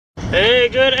Hey,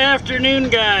 good afternoon,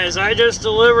 guys. I just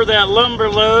delivered that lumber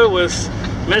load with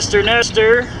Mr.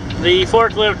 Nestor, the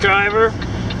forklift driver.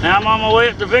 Now I'm on my way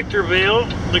up to Victorville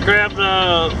to grab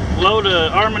the load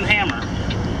of Arm & Hammer.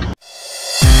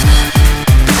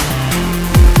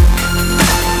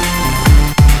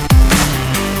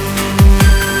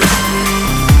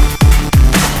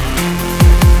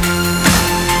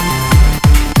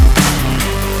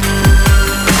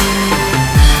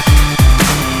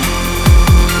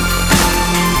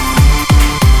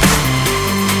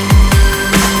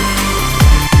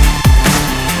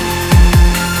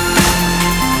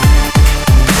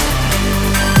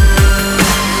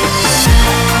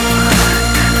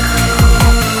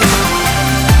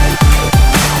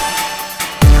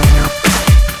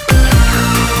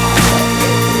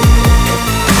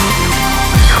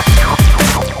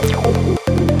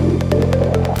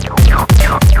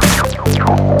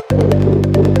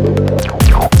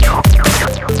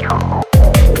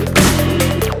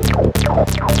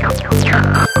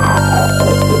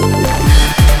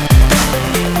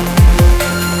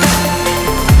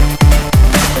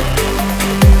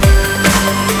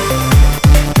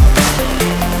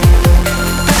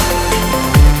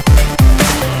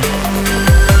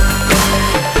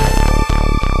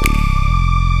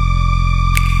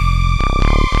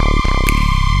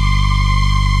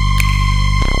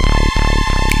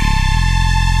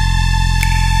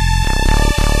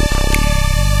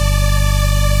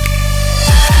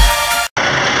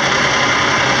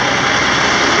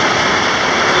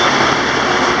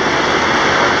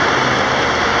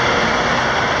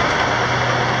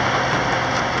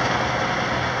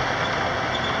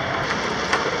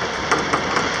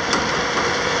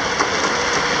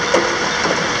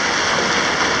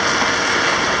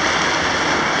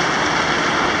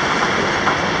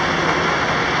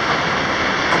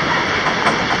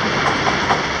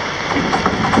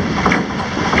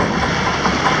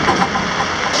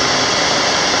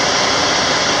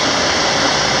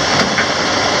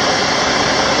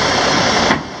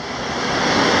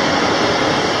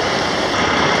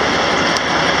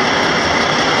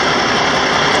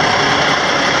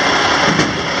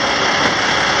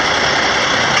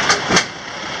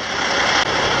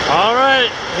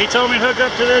 He told me to hook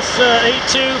up to this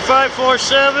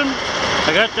 82547.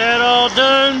 I got that all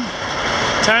done.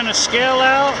 Time to scale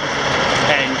out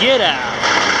and get out.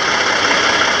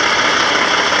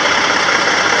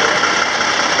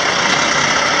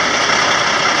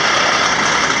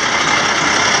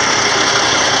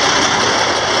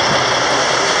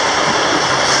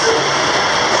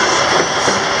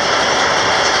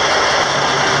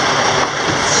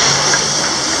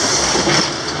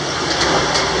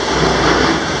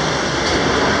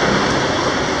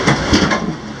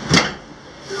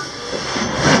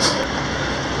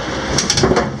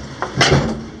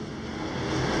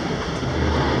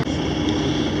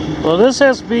 Well, this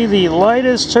has to be the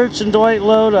lightest Church and Dwight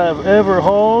load I've ever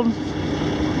hauled.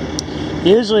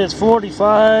 Usually it's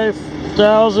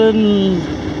 45,000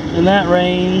 in that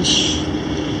range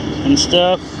and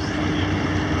stuff.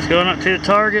 It's going up to the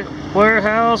Target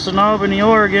warehouse in Albany,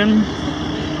 Oregon.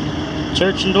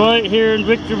 Church and Dwight here in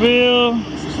Victorville.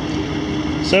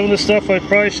 Some of the stuff I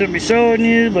probably shouldn't be showing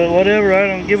you, but whatever, I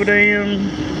don't give a damn.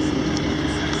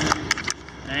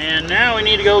 And now we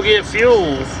need to go get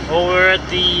fuel over at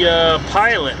the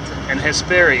Pilot in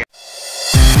Hesperia.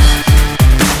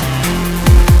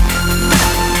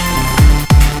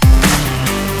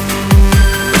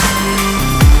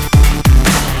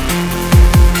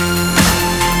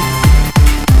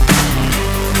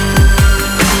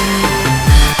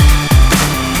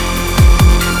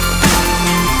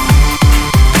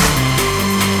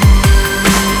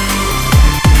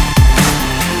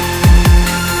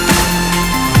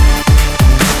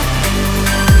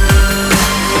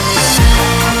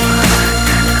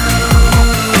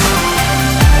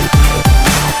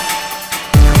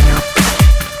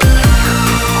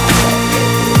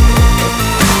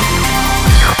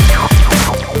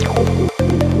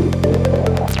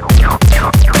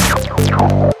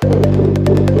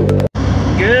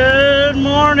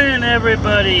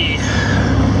 Everybody,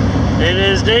 it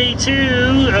is day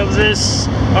 2 of this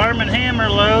Arm & Hammer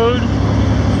load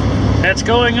that's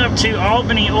going up to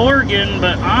Albany, Oregon,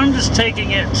 but I'm just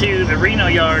taking it to the Reno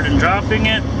yard and dropping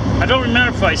it. I don't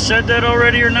remember if I said that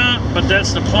already or not, but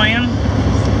that's the plan.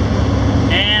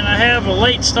 And I have a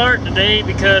late start today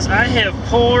because I have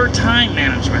poor time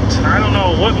management. I don't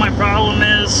know what my problem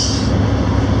is.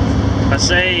 I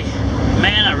say,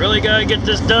 man, I really gotta get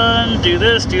this done, do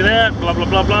this, do that, blah, blah,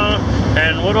 blah, blah.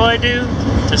 And what do?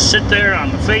 Just sit there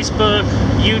on the Facebook,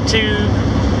 YouTube,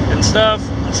 and stuff.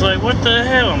 It's like, what the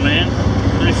hell, man?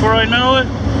 before I know it,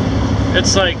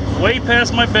 it's like way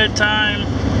past my bedtime.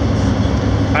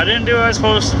 I didn't do what I was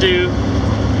supposed to do.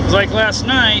 It was like last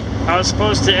night, I was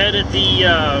supposed to edit the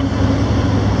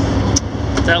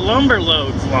that lumber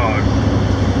load vlog,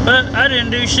 but I didn't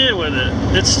do shit with it.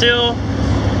 It's still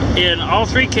in all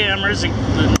three cameras,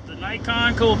 the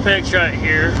Nikon Coolpix right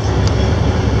here,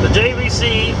 the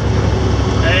JVC,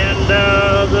 and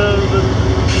the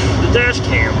dash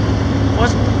cam.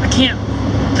 What? I can't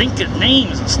think of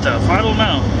names and stuff. I don't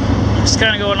know. I'm just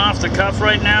kind of going off the cuff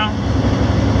right now,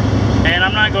 and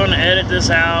I'm not going to edit this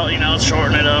out, you know,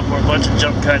 shorten it up or a bunch of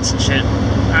jump cuts and shit.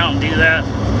 I don't do that.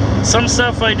 Some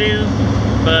stuff I do,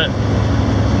 but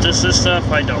just this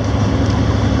stuff I don't.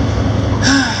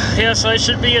 Yeah, so I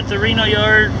should be at the Reno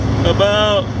yard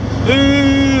about.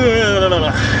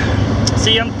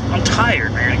 See, I'm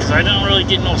tired, man, because I don't really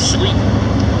get no sleep.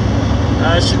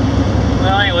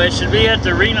 Well, anyway, I should be at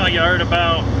the Reno yard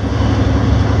about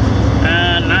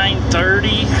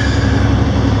 9:30,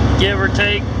 give or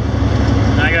take.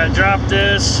 I gotta drop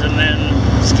this and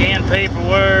then scan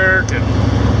paperwork and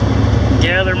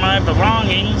gather my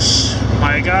belongings,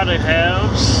 my gotta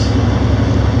haves,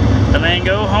 and then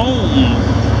go home.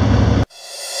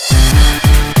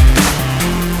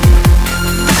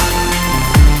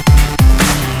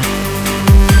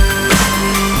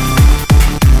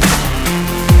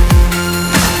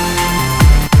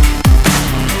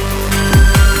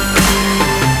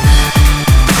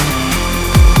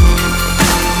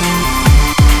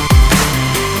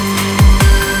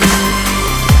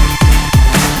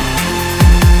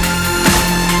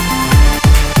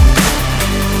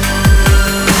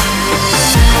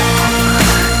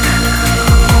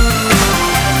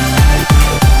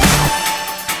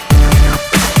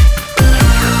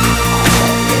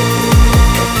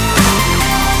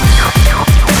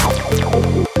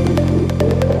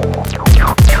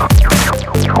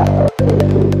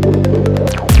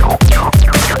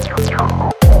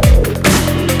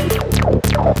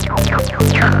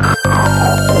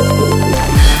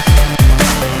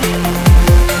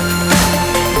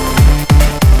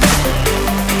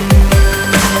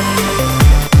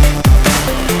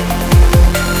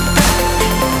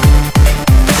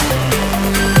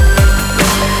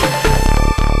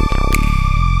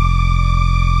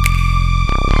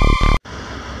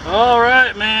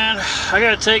 Alright, man, I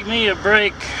gotta take me a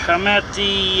break. I'm at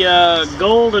the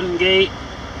Golden Gate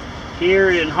here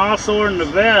in Hawthorne,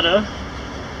 Nevada,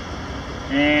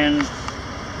 and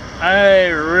I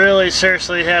really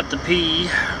seriously have to pee.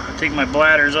 I think my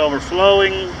bladder's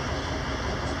overflowing.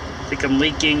 I think I'm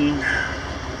leaking.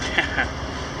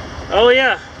 Oh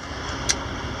yeah,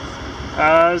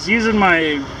 I was using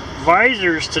my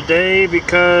visors today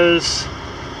because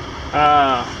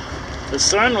the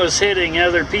sun was hitting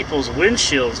other people's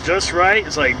windshields just right.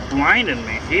 It's like blinding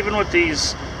me. Even with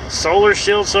these solar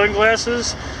shield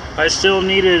sunglasses, I still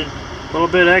needed a little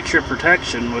bit extra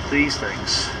protection with these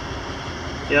things.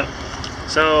 Yep.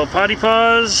 So potty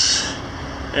pause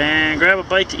and grab a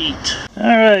bite to eat.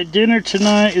 Alright, dinner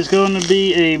tonight is going to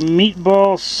be a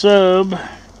meatball sub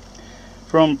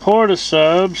from Porta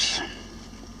Subs.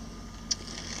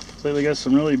 So they got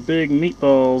some really big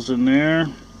meatballs in there.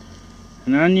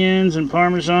 And onions and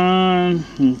parmesan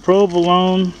and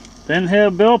provolone. Didn't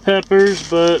have bell peppers,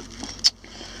 but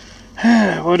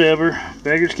whatever.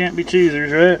 Beggars can't be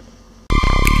choosers, right?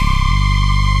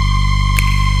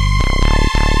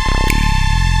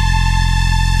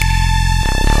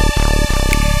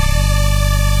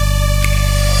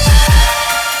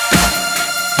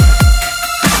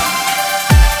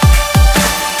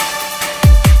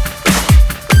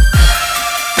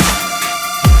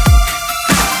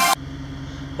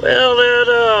 Well, that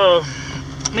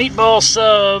meatball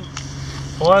sub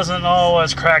wasn't all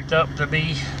it's cracked up to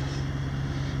be.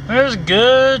 It was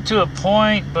good to a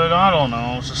point, but I don't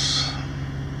know, it's just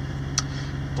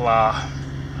blah.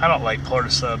 I don't like Porta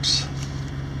Subs.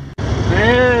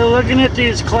 Yeah, looking at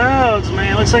these clouds,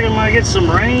 man, looks like I might get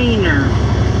some rain or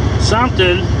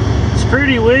something. It's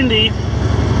pretty windy.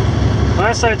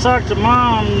 Last I talked to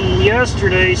Mom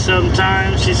yesterday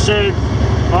sometime, she said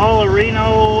all the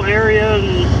Reno area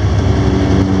and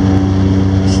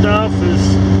stuff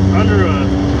is under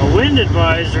a wind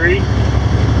advisory.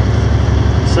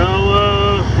 So,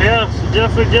 yeah,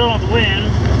 definitely dealing with wind.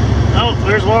 Oh,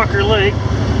 there's Walker Lake.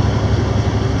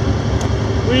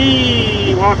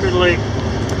 Whee! Walker Lake.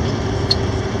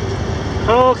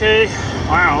 Okay.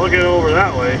 Wow, look at it over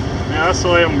that way. Yeah, that's the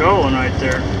way I'm going right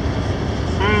there.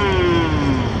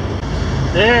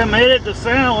 Yeah, made it to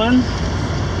Fallon.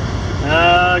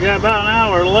 I got about an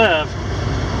hour left.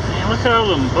 Man, look at all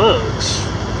them bugs.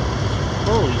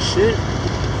 Holy shit.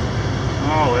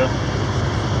 Oh well.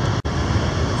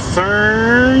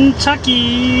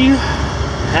 Ferntucky.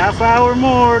 Half hour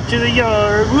more to the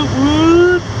yard. Woot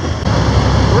woot.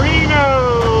 Reno.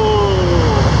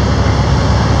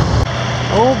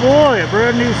 Oh boy, a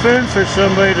brand new fence for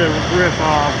somebody to rip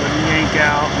off and yank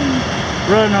out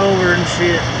and run over and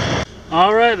shit.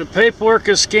 Alright, the paperwork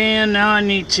is scanned. Now I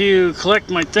need to collect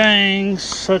my things,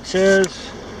 such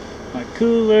as my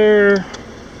cooler,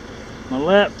 my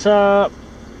laptop,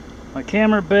 my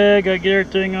camera bag. I get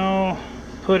everything all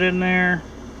put in there.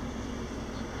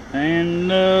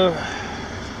 And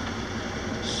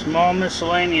small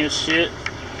miscellaneous shit.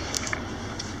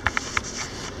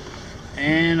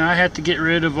 And I have to get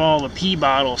rid of all the pee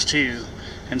bottles too.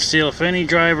 And still, if any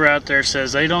driver out there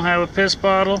says they don't have a piss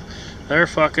bottle, they're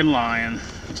fucking lying.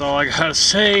 That's all I gotta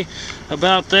say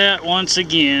about that once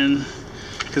again.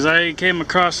 Because I came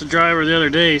across a driver the other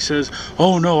day, he says,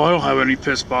 "Oh no, I don't have any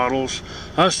piss bottles.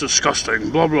 That's disgusting,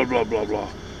 blah blah blah blah blah."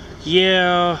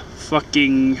 Yeah,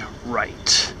 fucking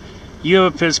right. You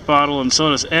have a piss bottle, and so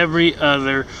does every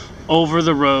other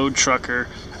over-the-road trucker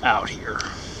out here.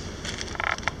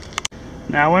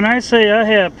 Now when I say I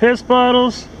have piss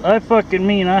bottles, I fucking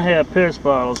mean I have piss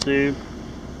bottles, dude.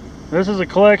 This is a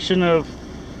collection of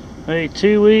maybe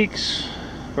 2 weeks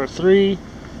or 3.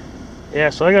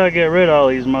 Yeah, so I gotta get rid of all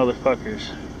these motherfuckers.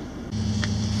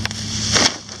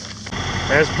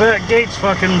 This back gate's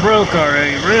fucking broke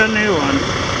already. Brand new one.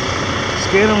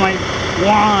 Skin on my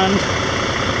wand.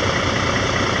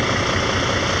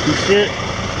 And shit.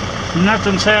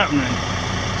 Nothing's happening.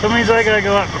 So that means I gotta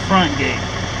go out the front gate.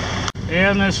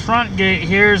 And this front gate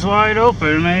here is wide open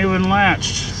and ain't even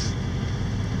latched.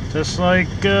 Just like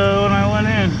when I went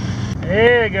in.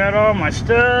 Hey, I got all my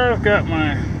stuff. Got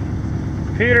my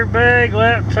computer bag,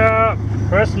 laptop,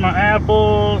 rest of my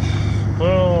apples,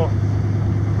 little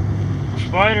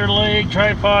spider leg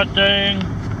tripod thing,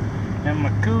 and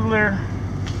my cooler.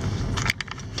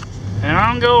 And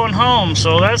I'm going home,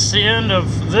 so that's the end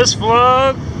of this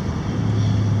vlog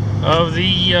of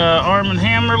the Arm &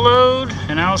 Hammer load,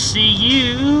 and I'll see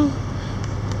you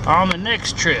on the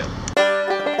next trip.